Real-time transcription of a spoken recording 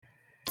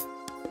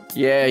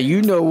Yeah,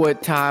 you know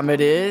what time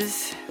it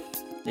is.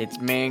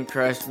 It's Man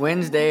Crush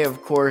Wednesday.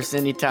 Of course,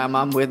 anytime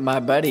I'm with my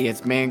buddy,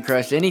 it's Man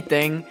Crush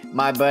Anything.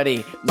 My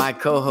buddy, my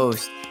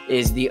co-host,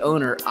 is the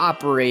owner,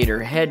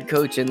 operator, head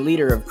coach, and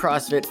leader of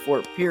CrossFit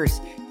Fort Pierce,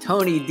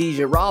 Tony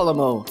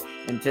DiGirolamo.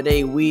 And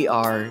today we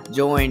are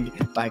joined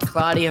by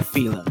Claudia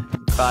Phelan.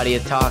 Claudia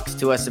talks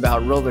to us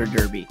about roller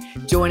derby,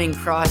 joining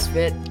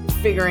CrossFit,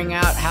 figuring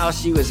out how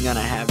she was going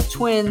to have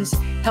twins,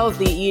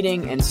 healthy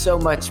eating, and so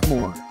much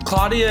more.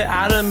 Claudia,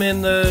 Adam,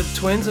 and the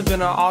twins have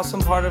been an awesome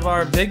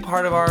big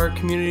part of our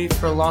community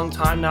for a long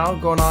time now,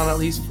 going on at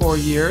least 4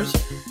 years.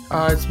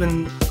 It's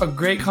been a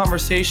great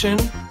conversation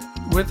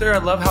with her. I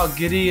love how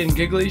giddy and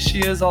giggly she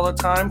is all the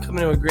time,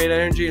 coming in with great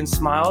energy and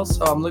smiles.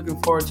 So I'm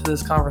looking forward to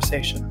this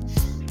conversation.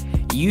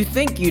 You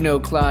think you know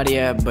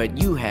Claudia, but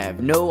you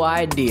have no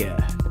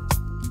idea.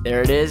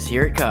 There it is.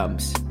 Here it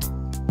comes.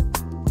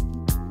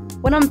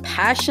 What I'm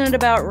passionate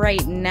about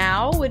right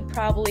now would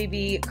probably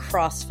be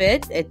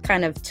CrossFit. It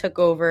kind of took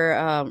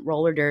over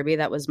roller derby.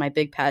 That was my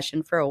big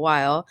passion for a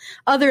while,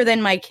 other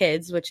than my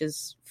kids, which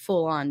is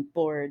full on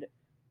board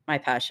my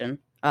passion.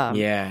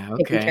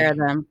 Taking care of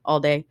them all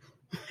day.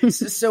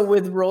 So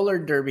with roller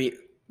derby,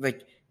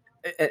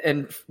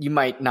 and you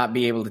might not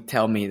be able to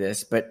tell me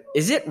this, but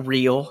is it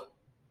real?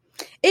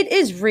 It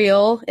is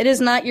real. It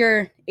is not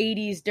your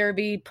 80s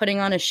derby putting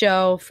on a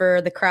show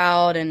for the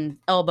crowd and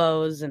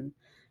elbows and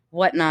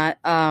whatnot.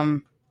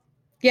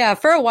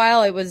 For a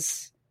while it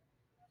was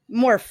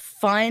more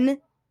fun.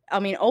 I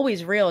mean,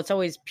 always real. It's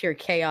always pure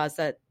chaos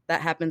that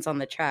happens on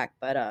the track.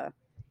 But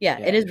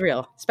it is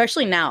real,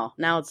 especially now.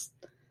 Now it's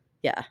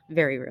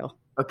very real.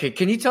 Okay,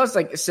 can you tell us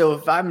so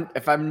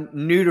if I'm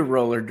new to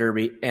roller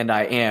derby, and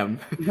I am,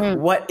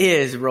 what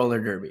is roller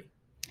derby?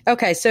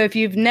 Okay, so if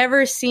you've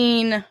never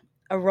seen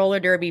a roller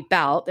derby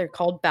bout, they're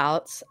called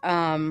bouts.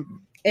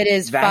 It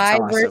is That's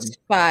 5 awesome. versus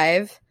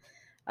 5.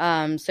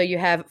 So you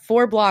have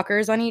 4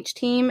 blockers on each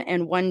team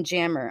and 1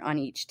 jammer on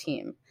each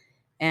team.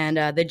 And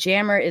the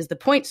jammer is the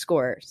point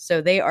scorer. So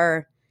they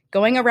are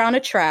going around a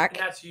track.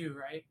 And that's you,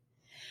 right?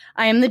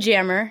 I am the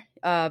jammer.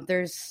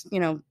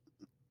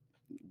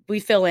 We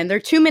fill in. They're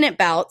 2-minute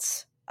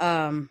bouts.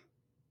 I don't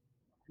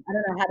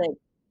know how to.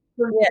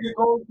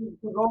 You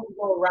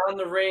go around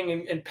the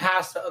ring and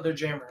pass the other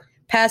jammer.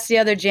 Pass the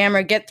other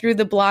jammer, get through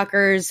the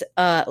blockers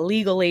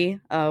legally,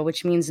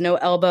 which means no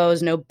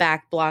elbows, no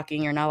back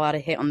blocking. You're not allowed to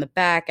hit on the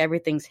back.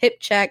 Everything's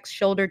hip checks,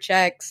 shoulder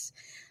checks.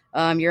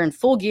 You're in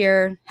full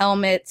gear,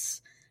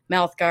 helmets,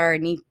 mouth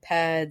guard, knee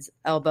pads,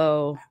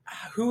 elbow.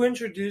 Who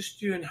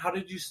introduced you and how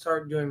did you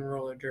start doing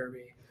roller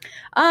derby?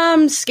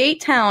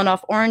 Skate Town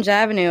off Orange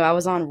Avenue. I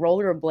was on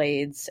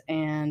rollerblades,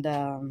 and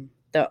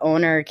the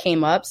owner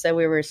came up, said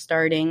we were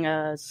starting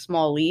a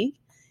small league,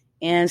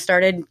 and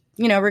started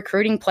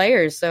recruiting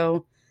players.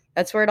 So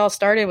that's where it all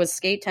started, was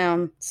Skate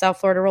Town, South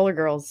Florida Roller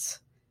Girls,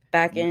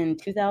 back in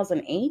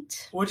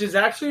 2008. Which is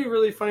actually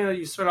really funny that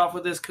you start off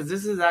with this, because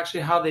this is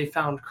actually how they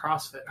found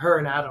CrossFit, her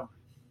and Adam.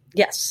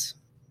 Yes.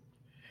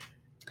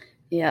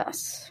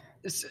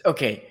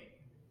 Okay.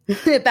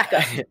 Back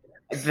up.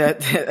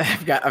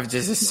 I've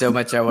just so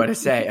much I want to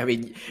say. I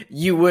mean,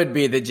 you would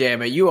be the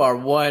jammer. You are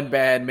one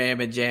bad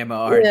mamma jamma,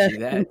 aren't you?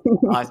 That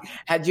awesome.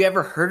 Had you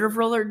ever heard of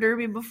roller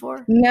derby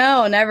before?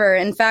 No, never.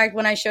 In fact,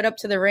 when I showed up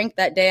to the rink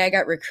that day I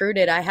got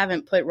recruited, I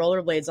haven't put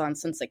rollerblades on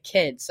since a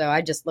kid. So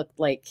I just looked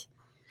like,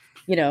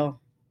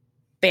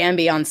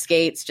 Bambi on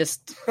skates,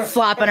 just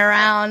flopping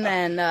around.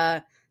 And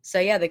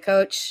the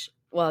coach,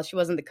 well, she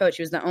wasn't the coach,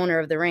 she was the owner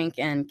of the rink,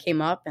 and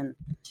came up and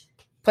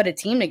put a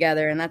team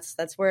together. And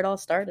that's where it all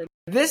started.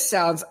 This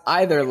sounds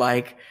either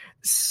like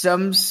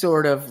some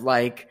sort of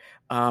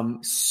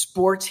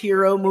sports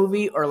hero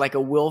movie or like a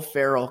Will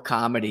Ferrell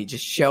comedy,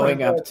 just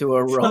showing up to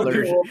a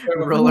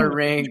roller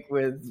rink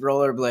with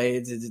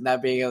rollerblades and just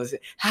not being able to see.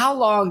 How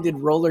long did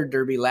roller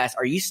derby last?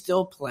 Are you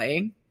still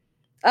playing?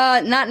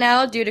 Not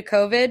now due to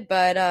COVID,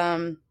 but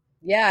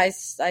I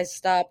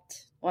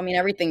stopped. Well, I mean,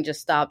 everything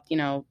just stopped,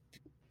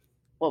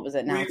 what was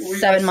it now?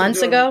 7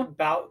 months ago?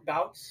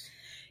 Bouts?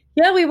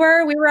 Yeah, we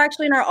were. We were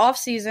actually in our off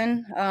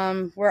season.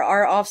 Where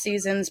our off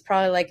season's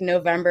probably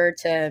November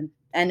to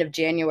end of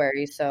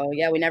January. So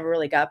we never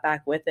really got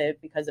back with it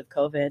because of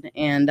COVID.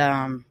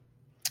 And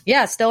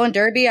still in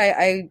derby.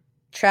 I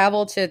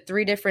traveled to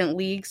 3 different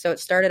leagues. So it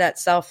started at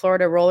South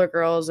Florida Roller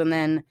Girls, and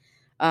then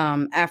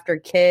after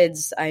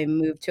kids, I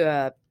moved to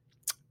a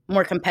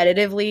more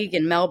competitive league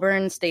in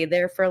Melbourne. Stayed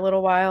there for a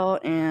little while,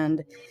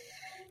 and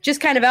just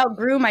kind of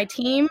outgrew my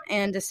team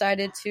and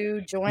decided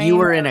to join. You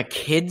were in a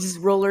kids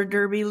roller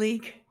derby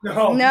league?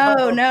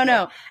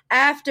 No.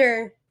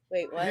 After,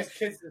 wait, what?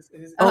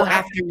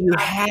 After you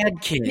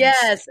had kids.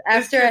 Yes,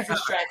 after.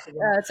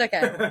 It's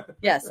okay.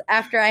 Yes,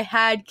 after I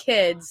had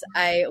kids,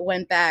 I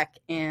went back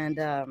and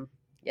got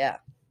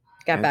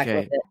back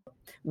with it.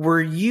 Were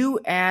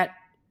you at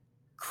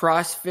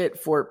CrossFit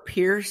Fort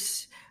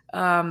Pierce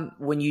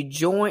when you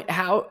joined?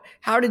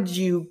 How did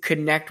you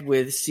connect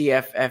with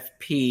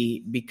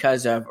CFFP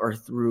because of or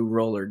through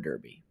roller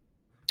derby?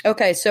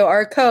 Okay, so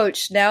our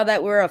coach, now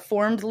that we're a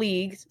formed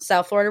league,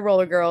 South Florida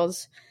Roller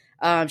Girls,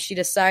 She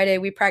decided,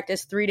 we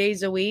practiced 3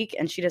 days a week,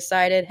 and she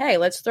decided, hey,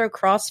 let's throw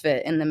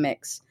CrossFit in the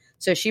mix.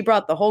 So she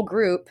brought the whole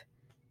group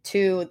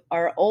to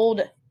our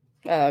old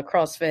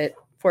CrossFit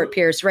Fort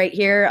Pierce right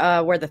here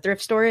where the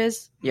thrift store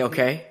is. Yeah,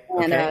 okay.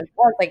 And that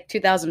was like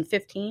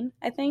 2015,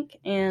 I think.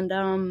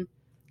 And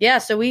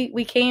so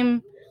we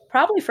came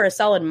probably for a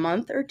solid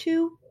month or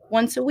two,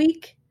 once a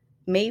week,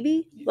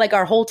 maybe, like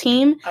our whole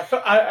team.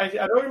 I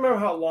don't remember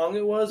how long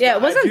it was. Yeah,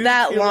 it wasn't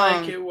that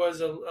long. Like it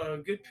was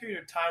a good period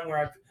of time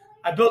where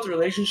I built a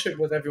relationship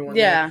with everyone.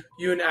 Yeah. Like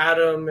you and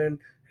Adam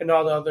and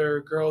all the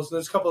other girls.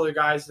 There's a couple other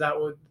guys that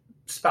would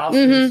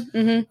spouses. Mm-hmm,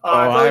 mm-hmm.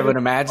 I would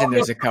imagine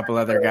there's a couple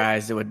other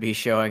guys that would be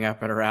showing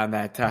up at around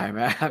that time.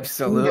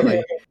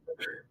 Absolutely.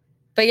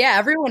 But yeah,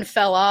 everyone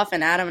fell off,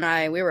 and Adam and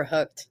I, we were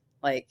hooked.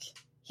 Like,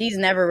 he's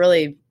never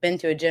really been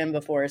to a gym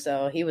before,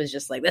 so he was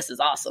just like, this is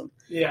awesome.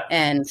 Yeah.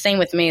 And same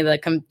with me,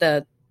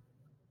 the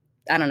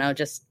I don't know,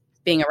 just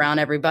being around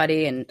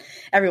everybody and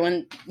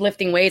everyone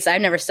lifting weights.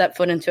 I've never stepped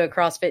foot into a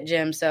CrossFit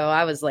gym, so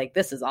I was like,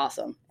 this is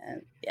awesome.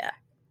 And yeah.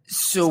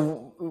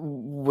 So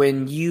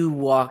when you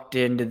walked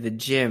into the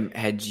gym,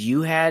 had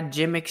you had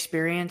gym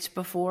experience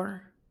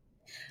before?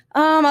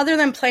 Other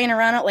than playing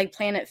around at like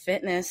Planet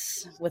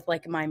Fitness with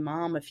like my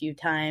mom a few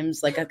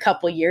times, like a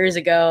couple years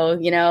ago,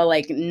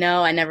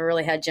 no, I never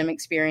really had gym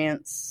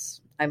experience.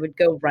 I would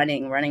go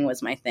running. Running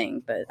was my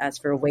thing. But as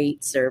for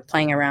weights or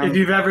playing around. If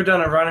you've ever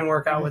done a running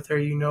workout with her,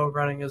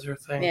 running is her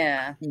thing.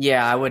 Yeah.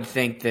 Yeah, I would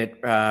think that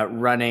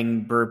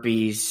running,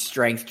 burpees,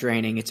 strength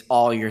training, it's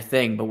all your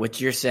thing. But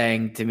what you're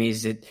saying to me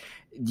is that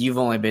you've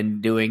only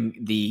been doing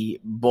the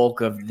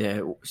bulk of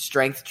the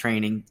strength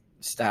training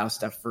style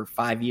stuff for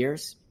 5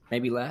 years,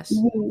 maybe less?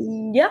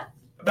 Yeah.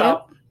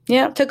 About.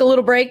 Yeah, took a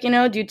little break,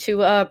 due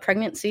to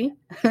pregnancy.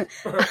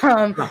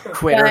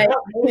 Quitter.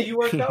 You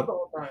worked out the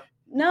whole time.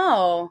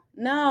 No,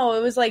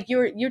 it was like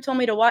you told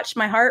me to watch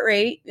my heart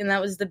rate, and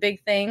that was the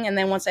big thing. And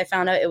then once I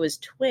found out it was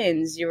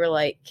twins, you were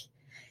like,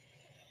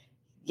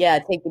 yeah,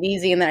 take it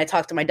easy. And then I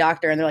talked to my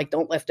doctor, and they're like,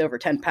 don't lift over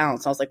 10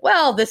 pounds. So I was like,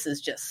 well, this is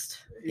just,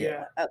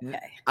 okay.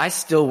 I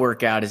still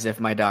work out as if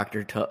my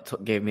doctor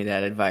gave me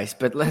that advice,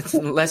 but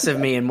less of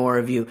me and more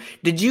of you.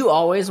 Did you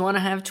always want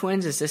to have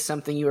twins? Is this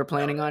something you were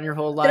planning on your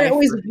whole life? I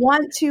always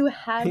want to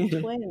have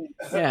twins.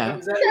 Yeah.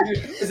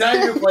 Is that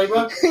in your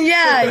playbook?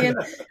 Yeah.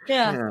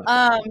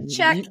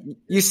 Check.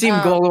 You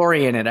seem goal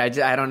oriented.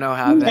 I don't know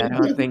how that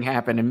whole thing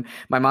happened. And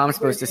my mom's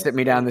supposed to sit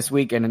me down this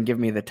weekend and give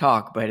me the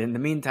talk. But in the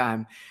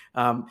meantime,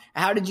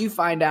 how did you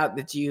find out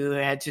that you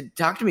had to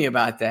talk to me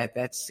about that?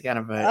 That's kind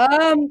of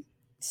a.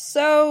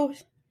 So,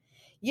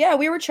 yeah,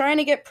 we were trying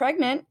to get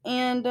pregnant,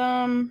 and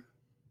I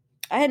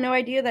had no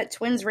idea that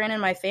twins ran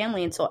in my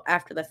family until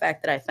after the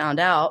fact that I found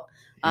out.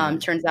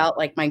 Turns out,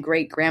 like, my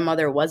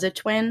great-grandmother was a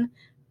twin,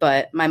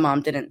 but my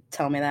mom didn't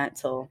tell me that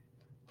until,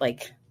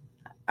 like,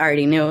 I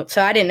already knew.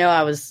 So I didn't know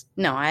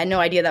I had no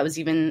idea that was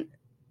even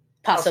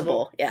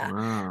possible. Yeah.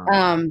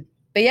 Wow.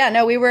 But, yeah,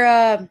 no, we were,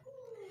 I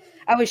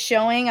was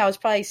showing. I was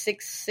probably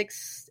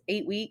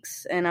 8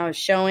 weeks, and I was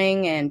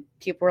showing, and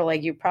people were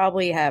like, you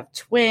probably have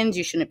twins,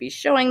 you shouldn't be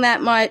showing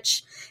that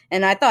much.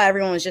 And I thought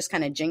everyone was just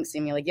kind of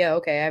jinxing me, like, yeah,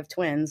 okay, I have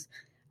twins.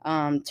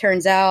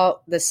 Turns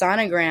out the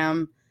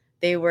sonogram,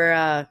 they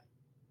were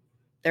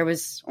there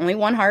was only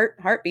one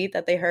heartbeat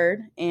that they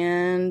heard,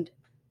 and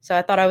so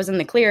I thought I was in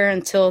the clear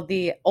until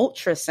the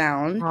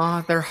ultrasound.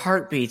 Oh, their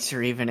heartbeats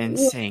are even in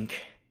sync.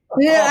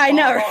 Yeah, I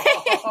know,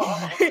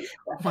 right?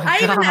 I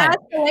even asked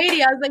the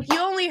lady, I was like, you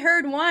only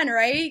heard one,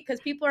 right? Because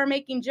people are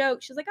making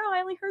jokes. She's like, oh,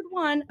 I only heard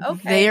one.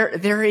 Okay.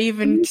 They're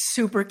even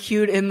super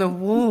cute in the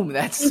womb.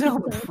 That's so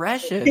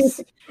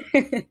precious.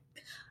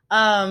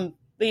 But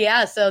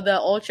yeah, so the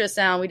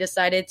ultrasound, we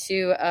decided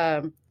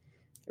to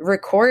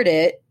record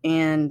it,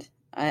 and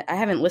I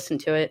haven't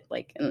listened to it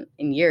like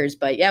in years,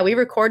 but yeah, we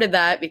recorded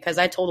that because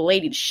I told a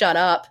lady to shut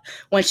up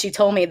when she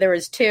told me there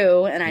was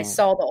two, and I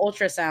saw the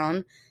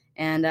ultrasound.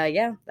 And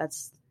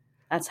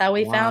that's how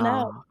we found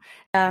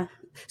out.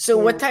 So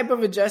what type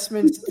of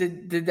adjustments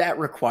did that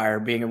require,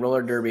 being a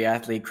roller derby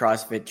athlete,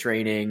 CrossFit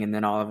training, and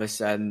then all of a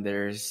sudden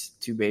there's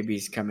two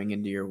babies coming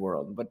into your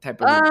world? What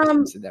type of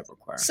adjustments did that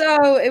require?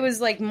 So it was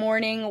like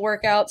morning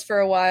workouts for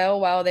a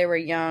while they were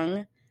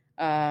young.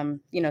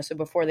 So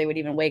before they would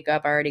even wake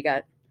up, I already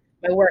got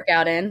my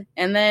workout in.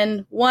 And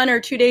then 1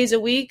 or 2 days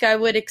a week, I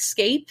would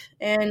escape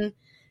and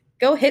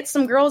go hit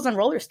some girls on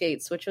roller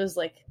skates, which was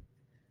like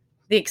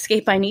the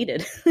escape I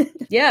needed.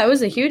 Yeah, it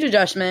was a huge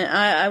adjustment.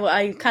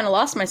 I kind of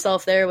lost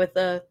myself there with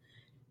the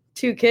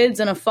 2 kids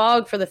in a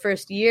fog for the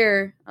first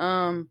year.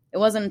 It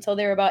wasn't until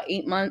they were about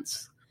 8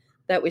 months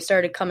that we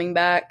started coming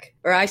back,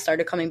 or I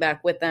started coming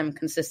back with them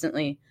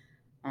consistently.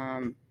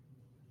 It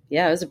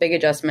was a big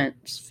adjustment,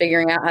 just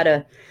figuring out how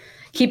to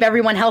keep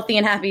everyone healthy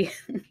and happy.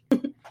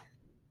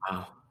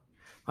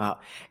 Wow.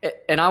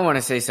 And I want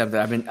to say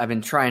something. I've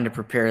been trying to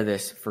prepare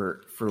this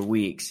for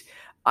weeks.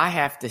 I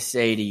have to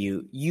say to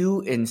you,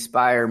 you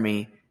inspire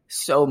me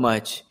so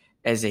much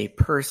as a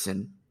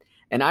person,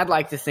 and I'd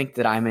like to think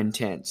that I'm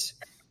intense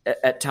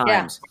at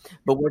times. Yeah.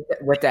 But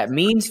what that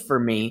means for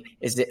me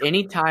is that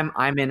anytime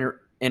I'm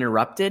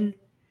interrupted,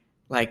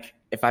 like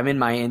if I'm in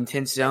my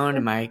intense zone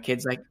and my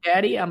kid's like,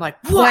 Daddy, I'm like,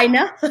 what? Why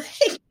not?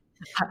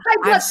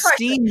 I've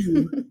seen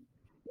you.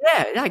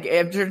 Yeah, like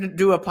after to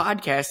do a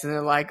podcast and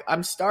they're like,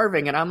 I'm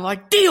starving, and I'm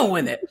like, deal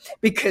with it,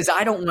 because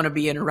I don't want to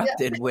be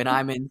interrupted when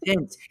I'm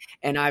intense.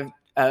 And I've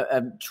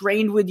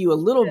trained with you a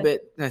little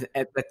bit.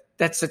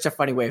 That's such a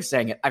funny way of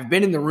saying it. I've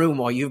been in the room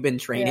while you've been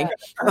training.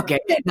 Yeah. Okay,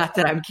 not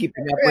that I'm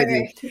keeping up with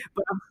you,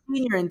 but I'm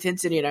seeing your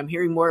intensity and I'm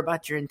hearing more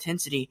about your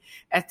intensity.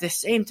 At the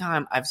same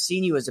time, I've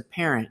seen you as a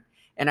parent.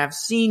 And I've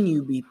seen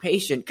you be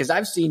patient, because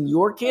I've seen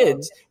your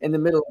kids in the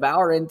middle of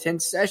our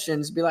intense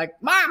sessions be like,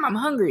 Mom, I'm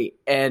hungry.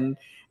 And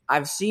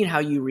I've seen how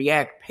you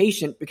react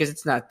patient, because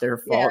it's not their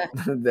fault.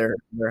 Yeah.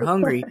 they're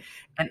hungry.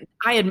 And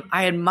I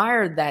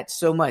admire that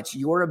so much,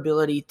 your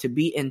ability to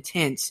be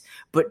intense,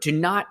 but to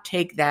not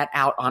take that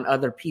out on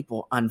other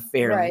people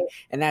unfairly. Right.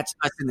 And that's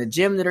us in the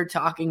gym that are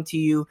talking to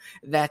you.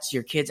 That's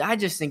your kids. I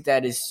just think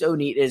that is so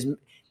neat.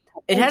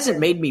 It hasn't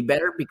made me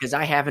better because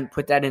I haven't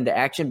put that into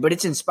action, but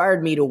it's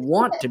inspired me to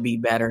want to be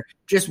better.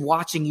 Just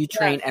watching you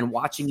train and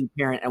watching you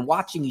parent and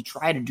watching you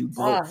try to do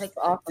both at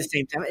the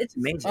same time. It's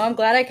amazing. Well, I'm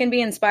glad I can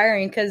be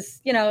inspiring,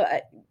 because,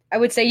 I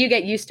would say you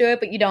get used to it,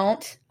 but you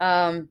don't.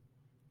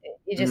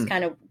 You just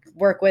kind of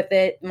work with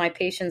it. My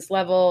patience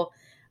level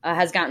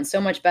has gotten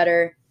so much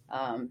better.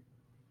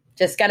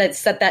 Just got to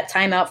set that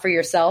time out for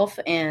yourself,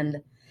 and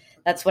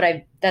that's what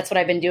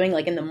I've been doing,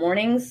 like in the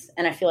mornings.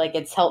 And I feel like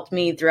it's helped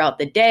me throughout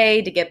the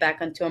day to get back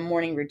into a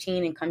morning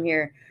routine and come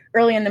here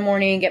early in the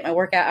morning, get my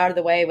workout out of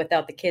the way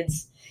without the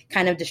kids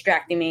kind of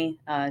distracting me.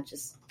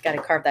 Just got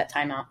to carve that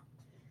time out.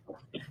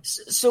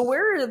 So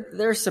where are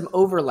there some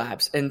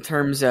overlaps in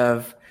terms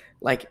of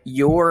like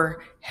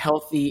your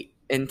healthy,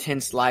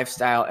 intense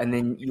lifestyle and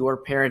then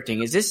your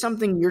parenting? Is this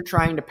something you're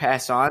trying to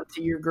pass on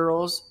to your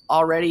girls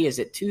already? Is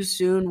it too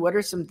soon? What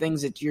are some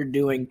things that you're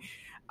doing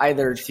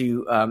either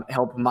to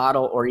help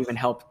model or even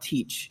help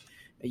teach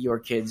your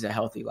kids a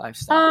healthy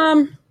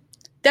lifestyle?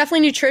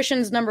 Definitely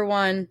nutrition's number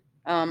one.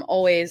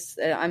 Always.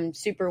 I'm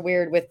super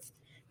weird with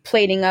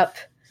plating up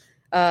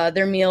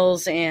their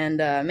meals and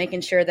making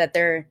sure that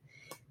they're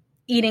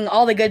eating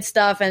all the good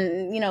stuff.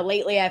 And,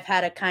 lately I've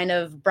had to kind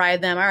of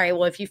bribe them. All right,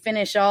 well, if you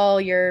finish all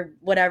your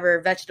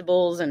whatever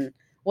vegetables and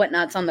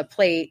whatnots on the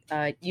plate,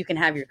 you can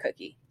have your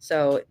cookie.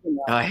 So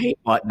I hate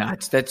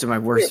whatnots. That's my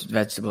worst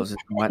vegetables.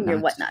 Whatnots. Your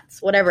whatnots,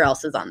 whatever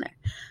else is on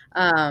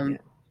there.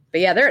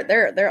 But yeah,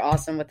 they're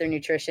awesome with their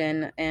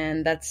nutrition,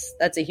 and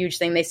that's a huge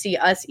thing. They see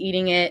us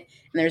eating it,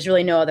 and there's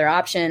really no other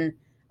option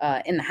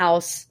in the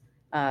house.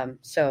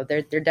 So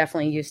they're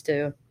definitely used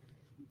to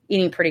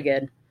eating pretty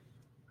good.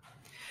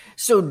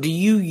 So do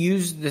you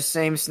use the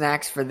same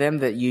snacks for them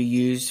that you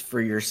use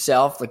for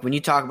yourself? Like when you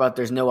talk about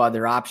there's no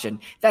other option,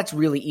 that's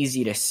really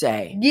easy to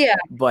say. Yeah.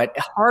 But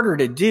harder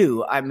to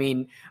do. I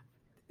mean,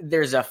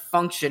 there's a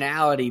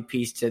functionality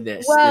piece to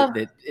this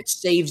that it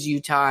saves you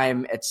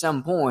time at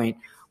some point.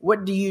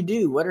 What do you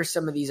do? What are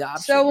some of these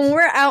options? So when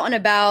we're out and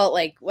about,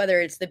 like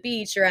whether it's the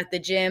beach or at the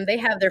gym, they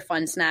have their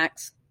fun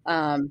snacks.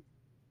 But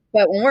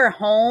when we're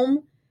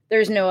home,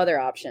 there's no other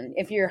option.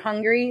 If you're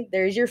hungry,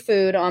 there's your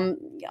food on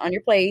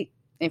your plate.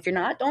 If you're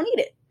not, don't eat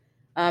it.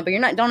 But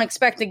don't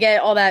expect to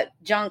get all that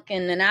junk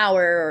in an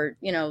hour or,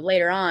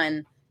 later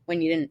on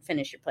when you didn't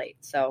finish your plate.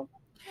 So.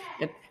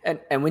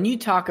 And when you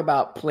talk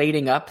about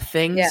plating up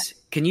things,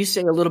 can you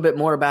say a little bit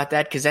more about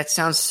that? Because that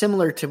sounds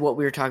similar to what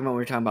we were talking about when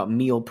we were talking about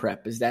meal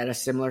prep. Is that a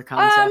similar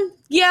concept?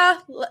 Yeah.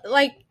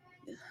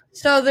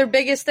 So their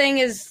biggest thing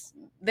is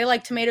they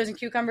like tomatoes and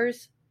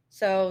cucumbers.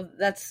 So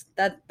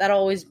that'll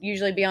always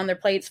usually be on their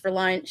plates for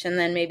lunch. And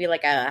then maybe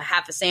like a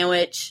half a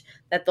sandwich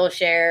that they'll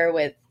share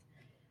with,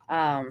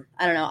 I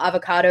don't know,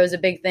 avocado is a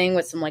big thing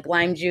with some like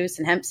lime juice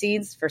and hemp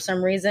seeds for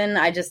some reason.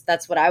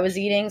 That's what I was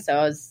eating.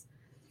 So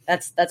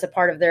that's a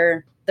part of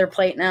their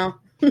plate now.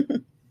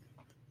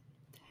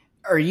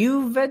 Are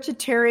you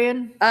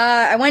vegetarian?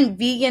 I went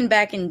vegan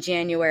back in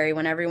January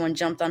when everyone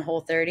jumped on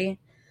Whole30.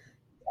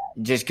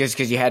 Just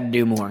because you had to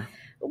do more?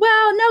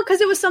 Well, no, because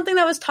it was something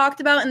that was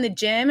talked about in the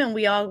gym, and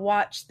we all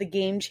watched the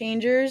Game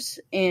Changers,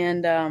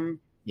 and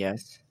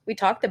yes, we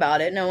talked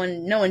about it. No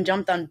one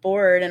jumped on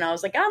board, and I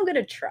was like, I'm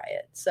gonna try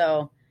it.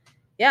 So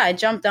yeah, I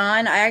jumped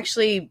on. I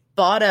actually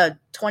bought a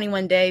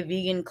 21-day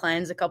vegan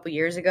cleanse a couple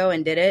years ago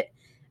and did it,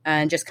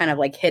 and just kind of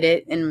like hit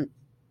it in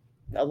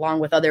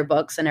along with other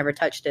books. I never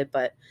touched it,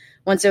 but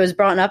once it was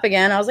brought up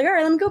again, I was like, all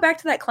right, let me go back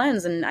to that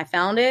cleanse, and I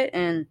found it,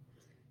 and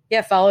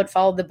yeah, followed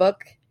the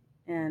book,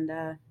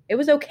 and it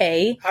was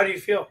okay. How do you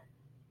feel?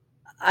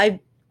 It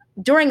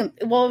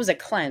was a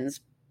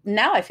cleanse.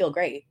 Now I feel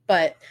great,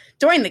 but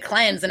during the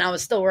cleanse and I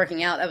was still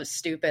working out, that was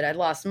stupid. I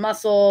lost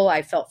muscle.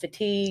 I felt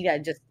fatigued.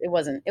 It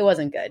wasn't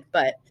good.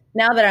 But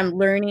now that I'm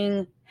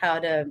learning how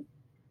to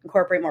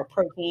incorporate more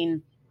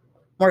protein,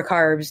 more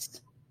carbs,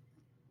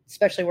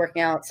 especially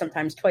working out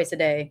sometimes twice a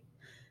day.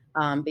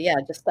 But yeah,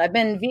 I've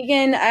been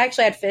vegan. I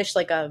actually had fish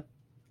like a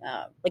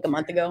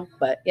month ago,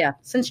 but yeah,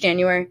 since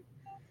January.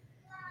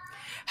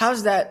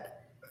 How's that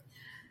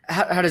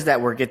how does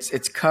that work?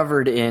 It's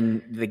covered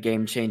in the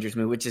Game Changers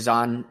movie, which is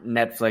on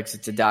Netflix.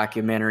 It's a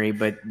documentary,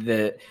 but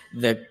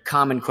the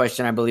common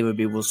question I believe would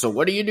be, well, so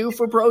what do you do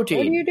for protein?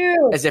 What do you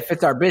do? As if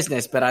it's our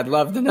business, but I'd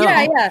love to know.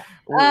 Yeah.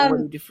 What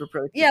do you do for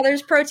protein? Yeah,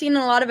 there's protein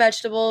in a lot of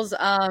vegetables,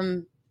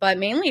 but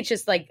mainly it's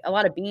just like a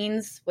lot of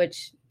beans,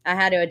 which I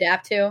had to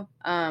adapt to.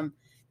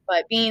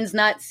 But beans,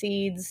 nuts,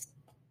 seeds,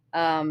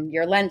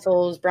 your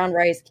lentils, brown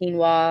rice,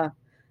 quinoa.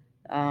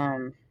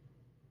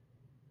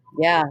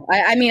 Yeah,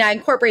 I mean, I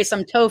incorporate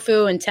some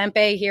tofu and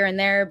tempeh here and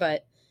there,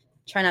 but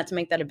try not to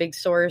make that a big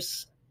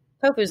source.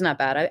 Tofu's not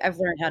bad. I've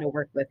learned how to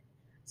work with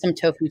some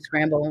tofu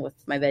scramble with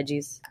my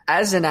veggies.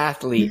 As an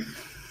athlete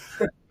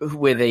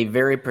with a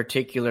very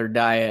particular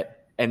diet,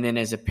 and then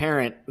as a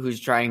parent who's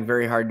trying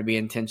very hard to be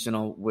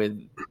intentional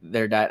with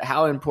their diet,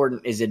 how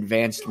important is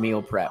advanced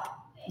meal prep?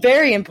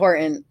 Very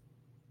important.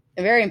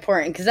 Very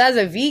important. Because as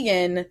a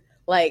vegan,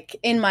 like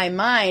in my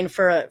mind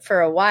for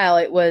a while,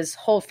 it was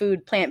whole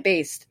food,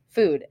 plant-based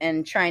food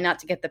and trying not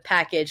to get the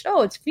packaged,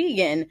 oh, it's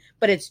vegan,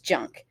 but it's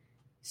junk.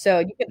 So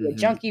you can be a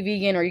junky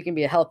vegan or you can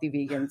be a healthy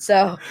vegan.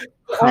 So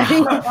you can.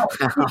 I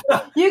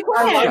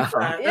like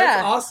that. Yeah.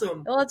 That's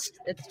awesome. Well, it's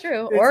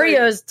true. It's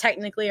Oreos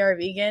technically are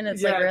vegan.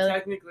 It's like really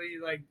technically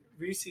like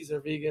Reese's are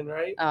vegan,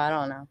 right? Oh, I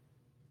don't know.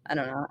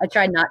 I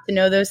tried not to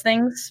know those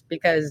things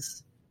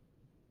because,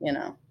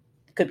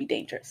 it could be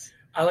dangerous.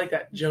 I like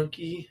that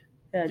junky.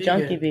 Yeah,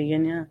 vegan. junky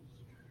vegan, yeah.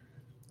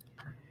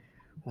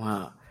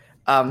 Wow.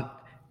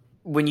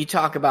 When you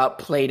talk about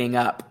plating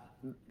up,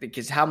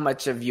 because how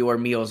much of your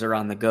meals are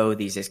on the go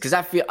these days? Because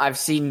I've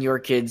seen your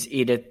kids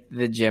eat at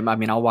the gym. I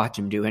mean, I'll watch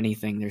them do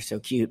anything. They're so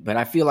cute. But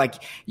I feel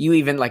like you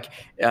even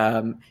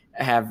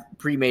have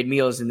pre-made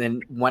meals and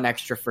then one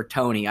extra for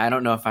Tony. I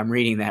don't know if I'm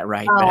reading that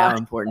right, but how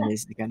important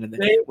is the kind of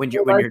when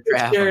you're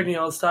traveling?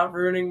 I'll stop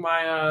ruining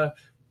my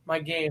my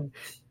game.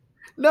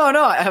 No,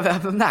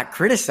 I'm not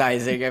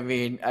criticizing. I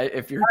mean,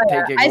 if you're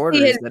taking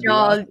orders. I see his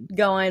jaw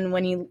going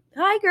when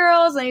hi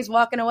girls, and he's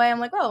walking away. I'm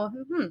like,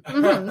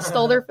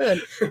 stole their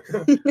food.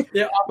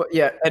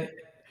 Yeah. And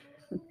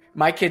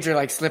my kids are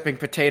like slipping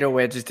potato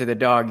wedges to the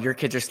dog. Your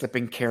kids are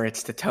slipping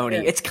carrots to Tony.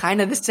 Yeah. It's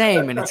kind of the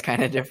same, and it's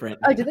kind of different.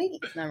 Oh, do they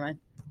eat? Never mind.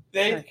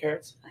 They ate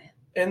carrots.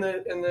 And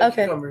the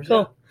cucumbers. Cool.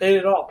 Yeah. They ate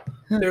it all.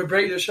 They were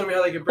breaking. They're showing me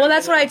how they could break. Well,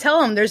 that's what I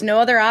tell them. There's no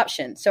other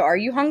option. So, are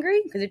you hungry?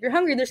 Because if you're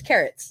hungry, there's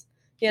carrots.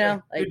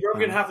 They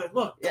broke in half.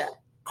 Look. Yeah.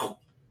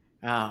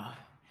 Oh,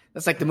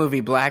 that's like the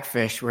movie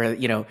Blackfish, where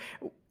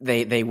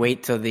they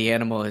wait till the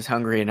animal is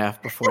hungry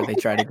enough before they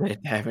try to get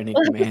it to have any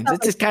commands.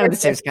 It's just kind of the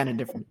same. It's kind of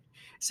different.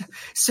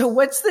 So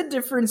what's the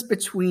difference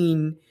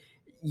between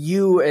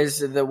you as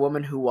the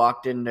woman who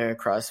walked into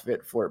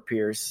CrossFit Fort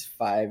Pierce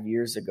 5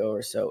 years ago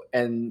or so,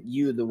 and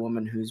you, the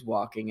woman who's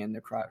walking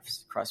into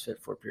CrossFit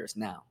Fort Pierce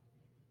now?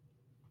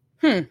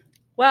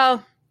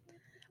 Well,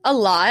 a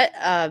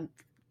lot.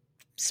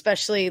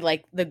 Especially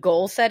like the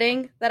goal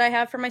setting that I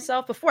have for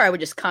myself. Before I would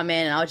just come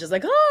in and I was just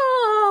like,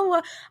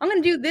 oh, I'm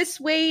going to do this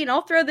weight and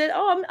I'll throw that.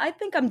 Oh, I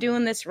think I'm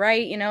doing this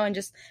right. And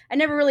just, I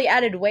never really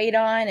added weight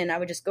on and I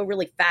would just go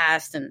really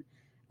fast and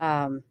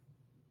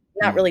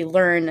not really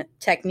learn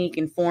technique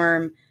and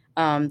form.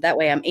 That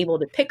way I'm able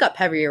to pick up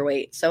heavier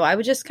weight. So I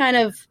would just kind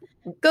of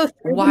go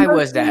through. Why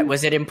was that?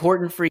 Was it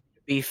important for you to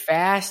be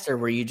fast or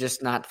were you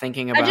just not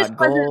thinking about goals? I just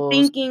wasn't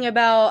thinking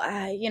about,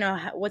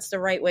 what's the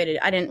right way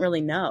to, I didn't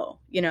really know,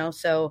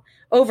 so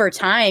over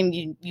time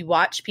you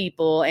watch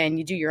people and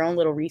you do your own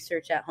little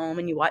research at home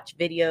and you watch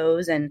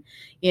videos and,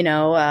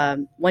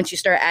 once you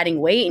start adding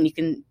weight and you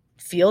can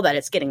feel that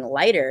it's getting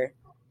lighter,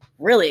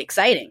 really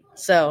exciting.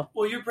 So,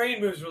 well, your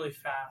brain moves really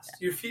fast.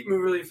 Your feet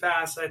move really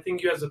fast. I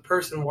think you as a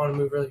person want to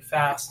move really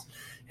fast.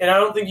 And I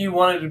don't think you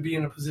wanted to be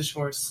in a position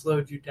where it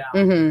slowed you down.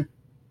 Mm-hmm.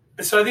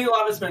 So I think a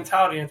lot of it's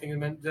mentality. I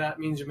think that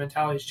means your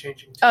mentality is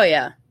changing too. Oh,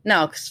 yeah.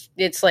 No, 'cause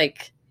it's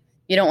like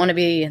you don't want to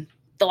be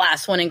the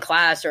last one in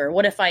class or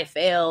what if I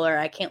fail or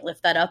I can't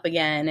lift that up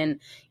again. And,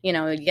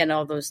 you get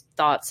all those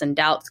thoughts and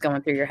doubts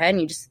going through your head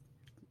and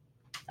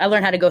I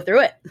learned how to go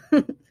through it.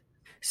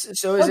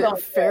 So is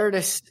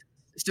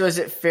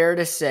it fair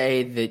to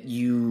say that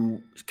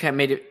you kind of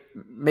made it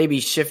maybe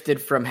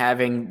shifted from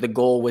having the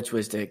goal, which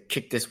was to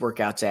kick this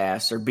workout's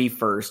ass or be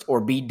first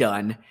or be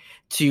done,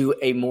 to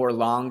a more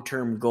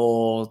long-term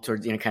goal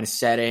towards, kind of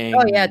setting?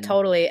 Oh yeah,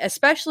 totally.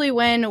 Especially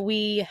when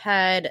we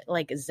had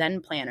like a Zen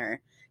planner,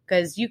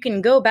 because you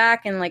can go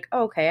back and like,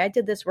 okay, I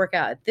did this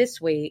workout at this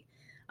weight.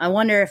 I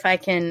wonder if I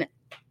can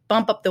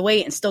bump up the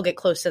weight and still get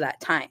close to that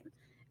time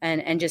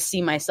and just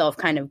see myself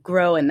kind of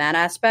grow in that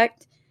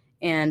aspect.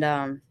 And,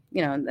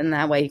 and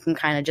that way you can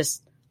kind of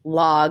just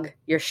log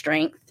your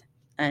strength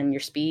and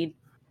your speed,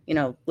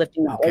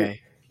 lifting that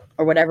weight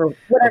or whatever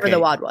the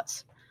WOD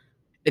was.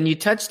 And you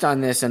touched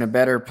on this, and a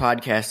better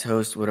podcast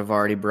host would have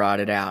already brought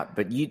it out.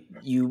 But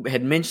you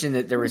had mentioned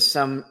that there was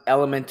some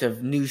element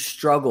of new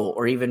struggle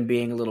or even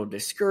being a little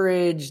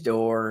discouraged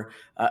or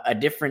a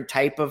different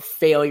type of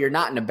failure,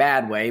 not in a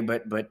bad way,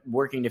 but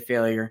working to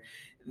failure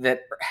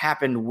that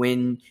happened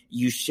when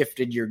you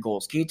shifted your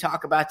goals. Can you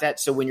talk about that?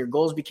 So when your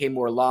goals became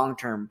more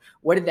long-term,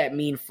 what did that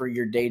mean for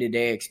your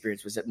day-to-day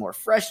experience? Was it more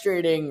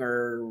frustrating,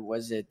 or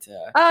was it?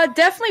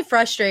 Definitely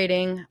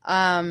frustrating.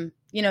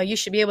 You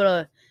should be able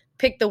to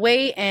pick the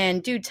weight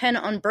and do 10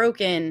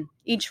 unbroken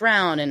each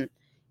round. And,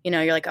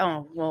 you're like,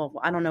 oh, well,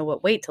 I don't know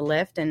what weight to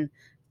lift. And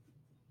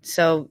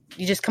so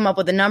you just come up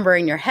with a number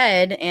in your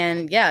head.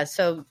 And yeah,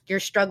 so you're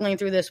struggling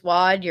through this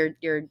WOD,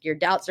 your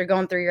doubts are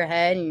going through your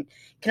head, and you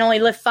can only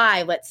lift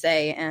 5, let's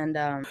say. And,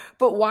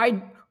 but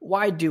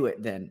why do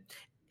it then?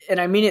 And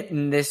I mean it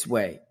in this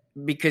way,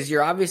 because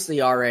you're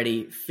obviously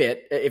already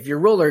fit. If you're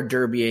roller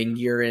derbying,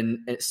 you're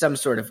in some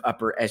sort of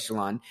upper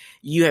echelon.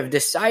 You have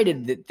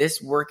decided that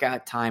this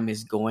workout time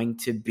is going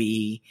to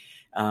be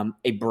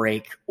a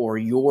break, or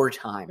your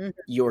time,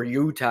 your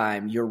you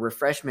time, your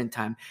refreshment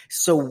time.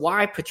 So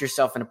why put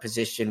yourself in a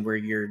position where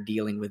you're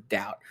dealing with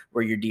doubt,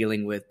 where you're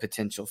dealing with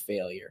potential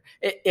failure?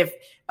 If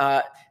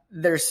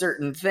there's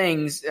certain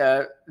things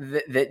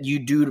that you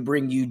do to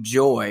bring you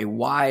joy,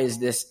 why is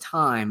this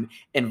time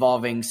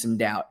involving some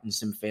doubt and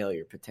some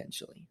failure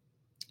potentially?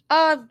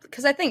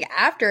 Because I think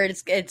after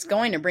it's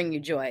going to bring you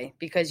joy,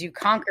 because you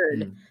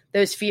conquered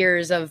those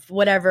fears of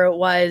whatever it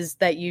was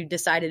that you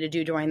decided to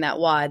do during that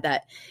WOD.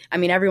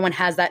 Everyone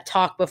has that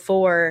talk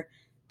before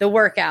the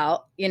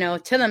workout,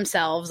 to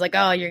themselves, like,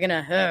 oh, you're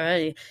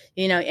gonna,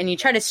 and you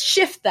try to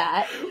shift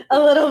that a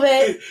little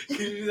bit. Can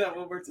you do that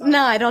one more time?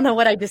 No, I don't know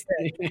what I just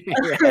said.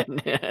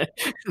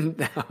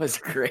 That was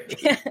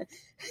great.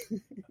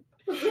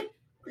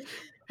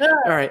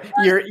 All right,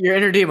 your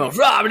inner demo.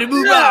 Through,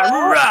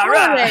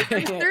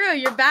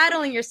 you're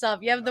battling yourself.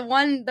 You have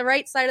the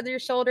right side of your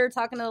shoulder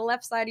talking to the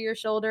left side of your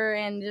shoulder,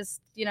 and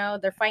just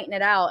they're fighting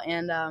it out.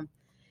 And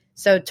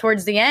so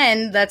towards the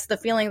end, that's the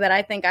feeling that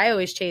I think I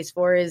always chase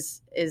for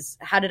is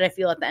how did I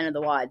feel at the end of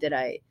the WOD? Did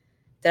I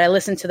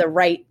listen to the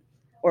right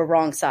or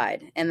wrong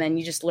side? And then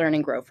you just learn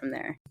and grow from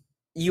there.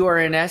 You are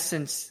in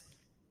essence.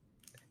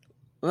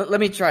 Let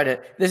me try to.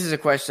 This is a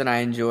question I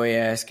enjoy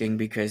asking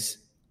because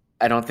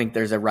I don't think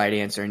there's a right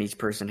answer, and each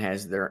person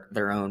has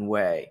their own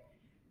way.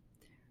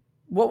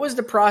 What was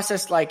the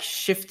process like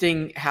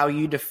shifting how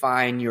you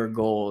define your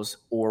goals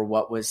or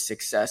what was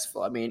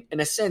successful? I mean, in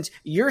a sense,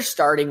 you're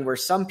starting where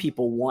some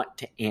people want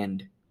to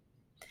end.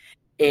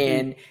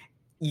 And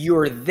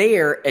you're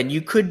there, and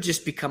you could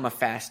just become a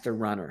faster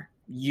runner.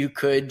 You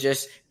could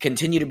just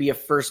continue to be a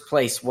first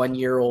place 1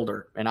 year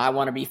older, and I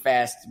want to be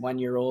fast 1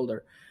 year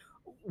older.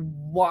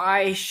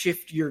 Why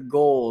shift your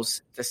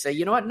goals to say,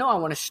 you know what? No, I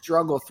want to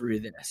struggle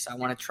through this. I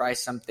want to try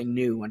something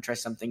new. I want to try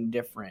something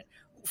different.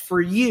 For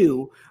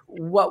you,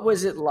 what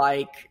was it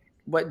like?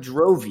 What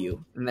drove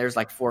you? And there's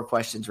like 4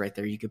 questions right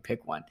there. You could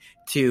pick one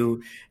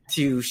to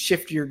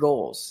shift your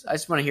goals. I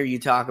just want to hear you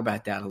talk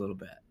about that a little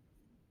bit.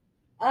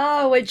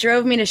 Oh, what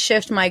drove me to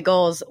shift my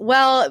goals?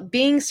 Well,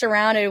 being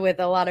surrounded with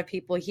a lot of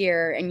people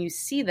here, and you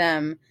see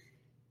them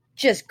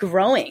just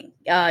growing,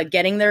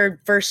 getting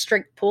their first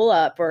strict pull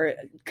up, or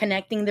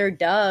connecting their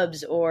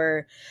dubs,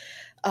 or,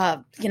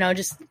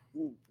 just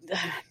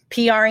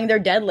PRing their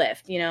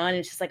deadlift, and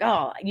it's just like,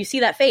 oh, you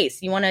see that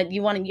face. I want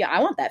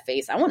that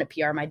face. I want to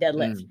PR my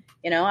deadlift.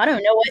 I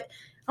don't know what,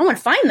 I want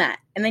to find that.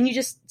 And then you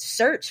just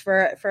search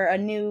for a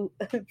new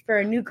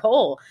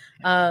goal.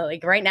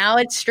 Like right now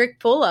it's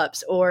strict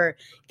pull-ups or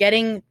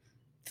getting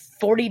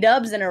 40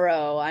 dubs in a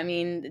row. I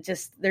mean,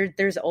 just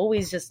there's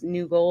always just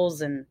new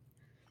goals, and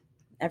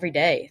every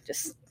day,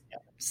 just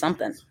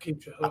something.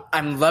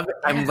 I'm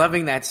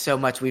loving that so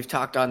much. We've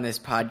talked on this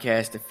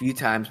podcast a few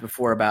times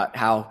before about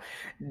how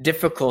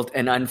difficult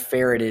and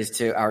unfair it is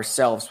to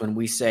ourselves when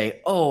we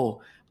say,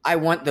 "Oh, I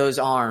want those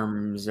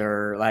arms,"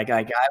 or like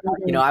I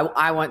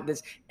want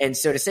this. And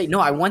so to say, no,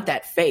 I want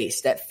that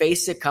face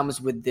that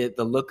comes with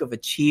the look of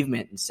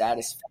achievement and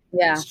satisfaction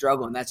and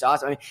struggle. And that's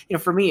awesome. I mean,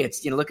 for me,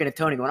 it's, looking at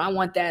Tony going, I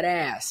want that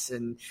ass.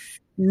 And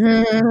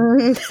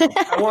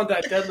I want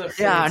that deadlift face.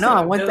 Yeah, no,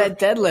 I want that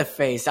deadlift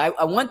face.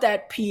 I want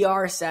that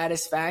PR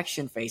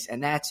satisfaction face.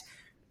 And that's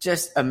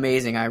just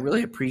amazing. I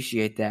really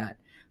appreciate that.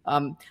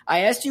 I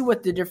asked you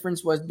what the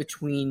difference was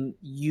between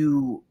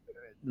you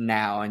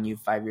now and you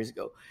 5 years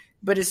ago.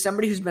 But as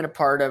somebody who's been a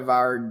part of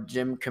our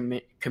gym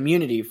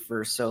community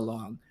for so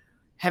long,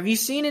 have you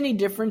seen any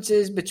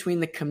differences between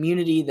the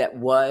community that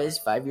was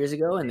 5 years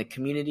ago and the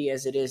community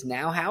as it is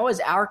now? How has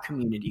our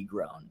community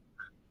grown?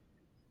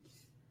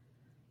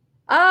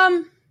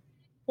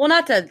 Well,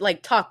 not to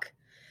talk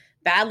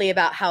badly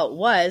about how it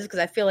was, because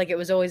I feel like it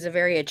was always a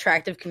very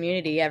attractive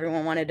community.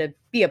 Everyone wanted to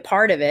be a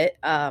part of it.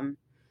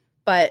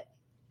 But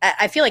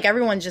I feel like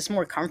everyone's just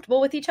more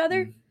comfortable with each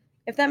other,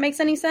 if that makes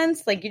any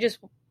sense.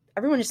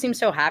 Everyone just seems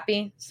so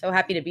happy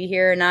to be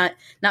here, not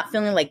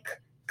feeling like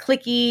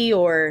cliquey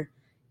or,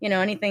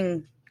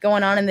 anything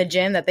going on in the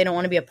gym that they don't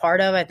want to be a part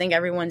of. I think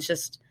everyone's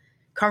just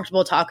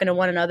comfortable talking to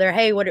one another.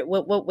 Hey,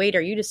 what weight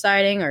are you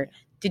deciding? Or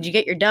did you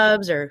get your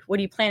dubs? Or what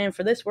are you planning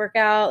for this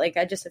workout?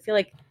 I feel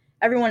like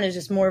everyone is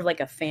just more of like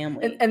a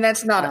family. And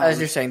that's not, as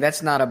you're saying,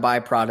 that's not a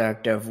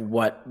byproduct of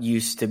what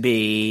used to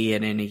be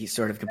in any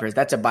sort of comparison.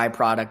 That's a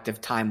byproduct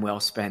of time well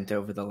spent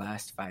over the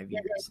last 5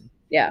 years.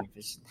 Yeah.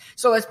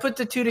 So let's put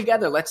the two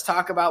together. Let's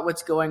talk about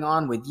what's going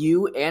on with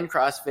you and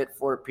CrossFit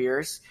Fort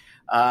Pierce.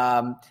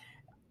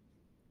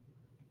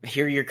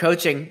 Here you're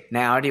coaching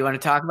now. Do you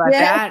want to talk about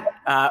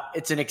that?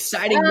 It's an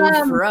exciting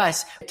move for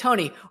us.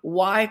 Tony,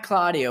 why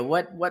Claudia?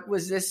 What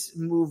was this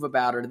move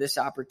about, or this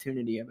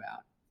opportunity about?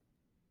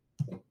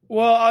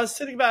 Well, I was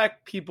sitting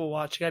back people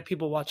watching. I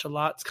people watch a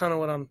lot. It's kind of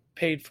what I'm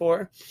paid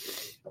for.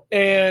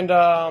 And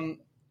I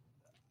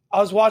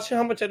was watching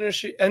how much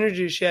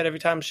energy she had every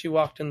time she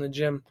walked in the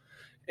gym.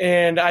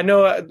 And I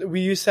know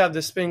we used to have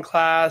the spin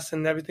class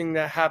and everything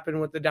that happened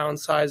with the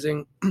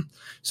downsizing.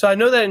 So I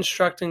know that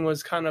instructing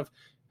was kind of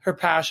her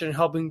passion,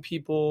 helping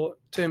people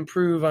to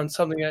improve on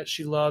something that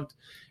she loved.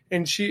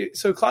 And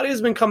so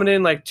Claudia's been coming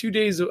in like 2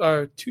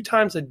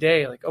 times a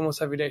day, like almost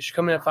every day. She'll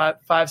come in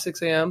at 5,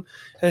 6 a.m. and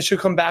then she'll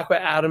come back with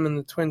Adam and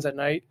the twins at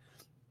night.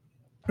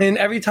 And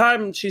every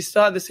time she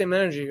still had the same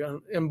energy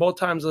in both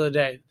times of the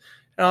day.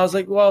 And I was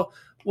like, well,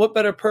 what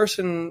better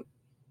person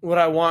would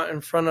I want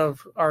in front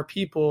of our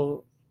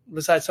people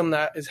besides someone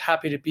that is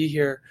happy to be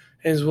here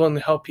and is willing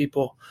to help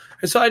people?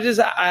 And so I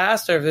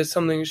asked her if there's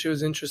something she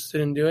was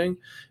interested in doing.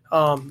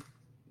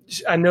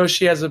 I know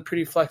she has a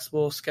pretty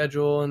flexible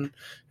schedule,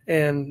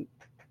 and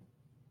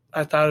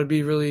I thought it'd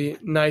be really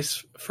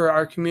nice for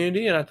our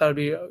community, and I thought it'd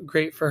be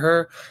great for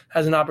her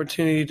as an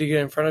opportunity to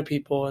get in front of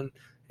people. And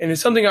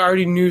it's something I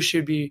already knew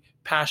she'd be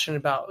passionate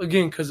about,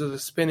 again, because of the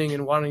spinning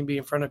and wanting to be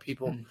in front of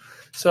people. Mm-hmm.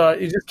 So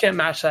you just can't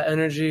match that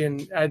energy,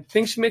 and I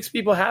think she makes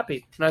people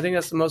happy. And I think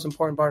that's the most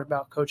important part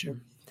about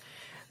coaching.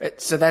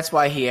 So that's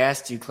why he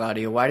asked you,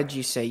 Claudia. Why did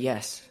you say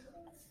yes?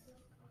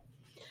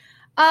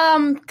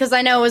 Because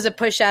I know it was a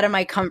push out of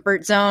my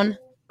comfort zone.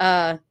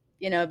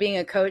 Being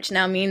a coach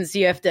now means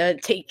you have to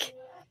take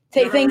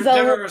things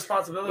different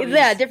responsibilities.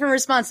 Yeah, different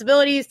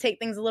responsibilities, take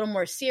things a little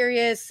more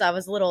serious. I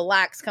was a little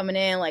lax coming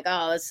in, like,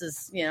 oh, this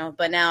is,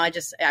 but now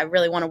I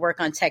really want to work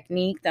on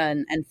technique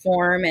and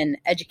form and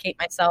educate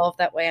myself.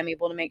 That way I'm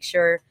able to make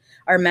sure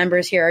our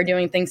members here are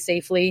doing things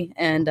safely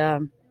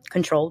and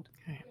controlled.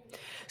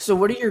 So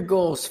what are your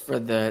goals for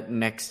the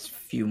next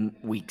few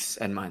weeks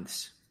and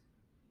months?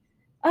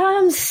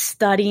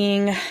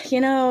 Studying,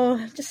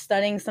 just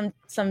studying some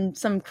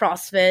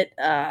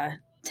CrossFit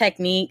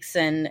techniques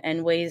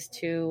and ways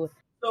to.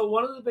 So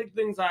one of the big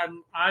things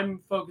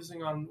I'm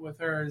focusing on with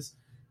her is,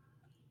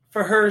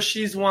 for her,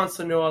 she wants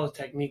to know all the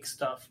technique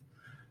stuff,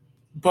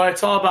 but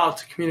it's all about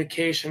the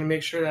communication and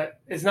make sure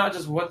that it's not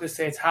just what to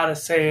say, it's how to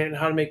say it and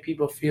how to make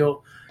people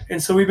feel.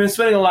 And so we've been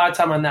spending a lot of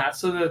time on that.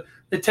 So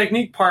the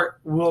technique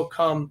part will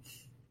come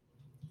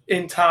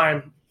in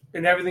time.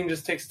 And everything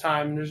just takes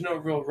time, and there's no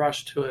real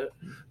rush to it.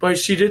 But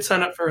she did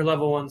sign up for her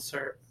level 1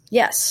 cert.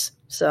 Yes.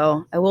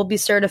 So I will be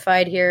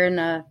certified here in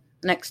the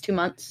next 2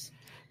 months.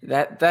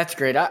 That's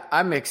great.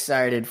 I'm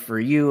excited for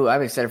you.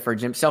 I'm excited for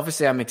Jim.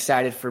 Selfishly, I'm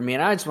excited for me.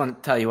 And I just want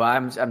to tell you why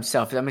I'm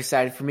selfish. I'm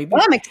excited for me.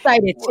 Well, I'm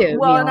excited too.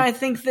 Well, and I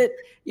think that,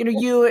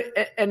 you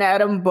and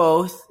Adam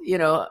both,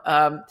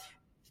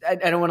 I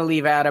don't want to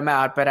leave Adam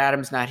out, but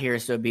Adam's not here,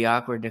 so it'd be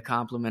awkward to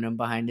compliment him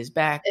behind his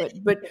back.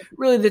 But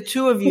really, the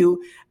two of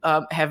you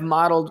have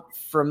modeled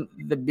from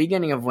the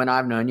beginning of when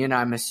I've known you, and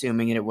I'm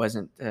assuming, and it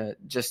wasn't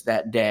just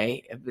that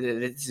day,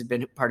 this has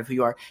been part of who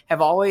you are,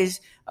 have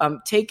always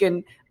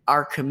taken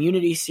our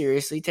community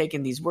seriously,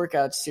 taking these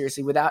workouts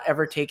seriously without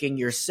ever taking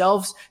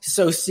yourselves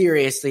so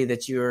seriously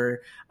that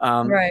you're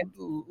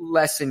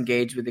less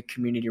engaged with the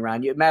community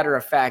around you. Matter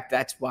of fact,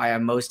 that's why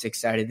I'm most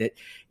excited that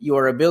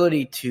your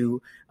ability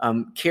to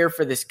care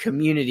for this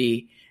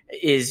community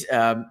is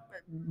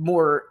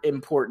more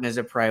important as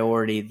a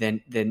priority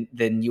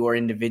than your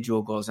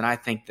individual goals. And I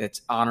think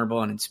that's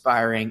honorable and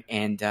inspiring,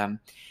 and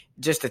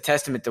just a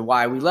testament to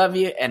why we love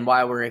you and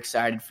why we're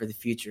excited for the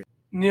future.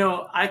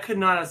 Neil, I could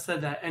not have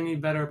said that any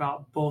better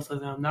about both of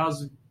them. That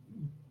was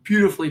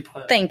beautifully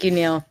put. Thank you,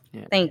 Neil.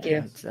 Yeah, Thank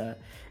you.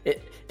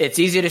 It's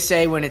easy to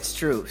say when it's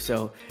true.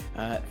 So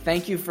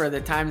thank you for the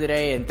time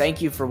today, and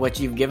thank you for what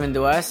you've given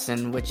to us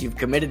and what you've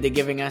committed to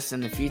giving us in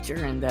the future.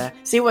 And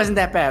it wasn't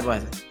that bad,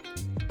 was it?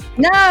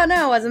 No,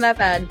 it wasn't that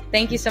bad.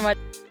 Thank you so much.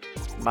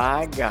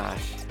 My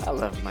gosh, I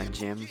love my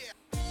gym.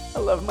 I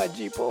love my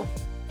Jeeple.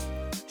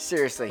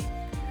 Seriously,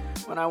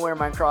 when I wear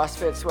my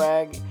CrossFit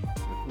swag,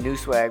 new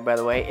swag, by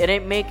the way, it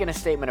ain't making a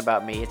statement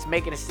about me. It's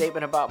making a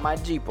statement about my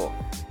Jeeple.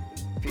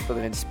 People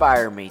that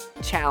inspire me,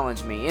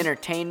 challenge me,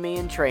 entertain me,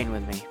 and train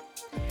with me.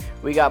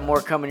 We got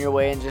more coming your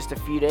way in just a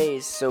few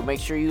days, so make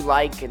sure you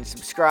like and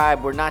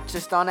subscribe. We're not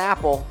just on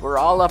Apple. We're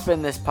all up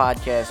in this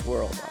podcast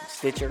world on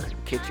Stitcher,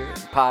 and Kitcher, and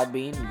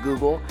Podbean, and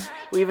Google.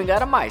 We even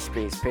got a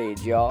MySpace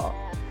page, y'all.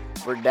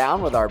 We're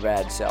down with our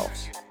bad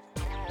selves.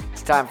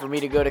 It's time for me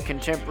to go to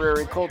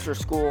Contemporary Culture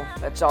School.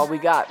 That's all we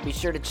got. Be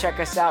sure to check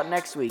us out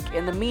next week.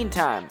 In the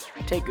meantime,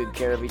 take good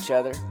care of each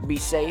other. Be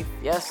safe,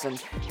 yes,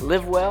 and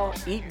live well,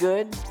 eat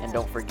good, and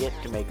don't forget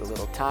to make a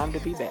little time to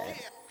be bad.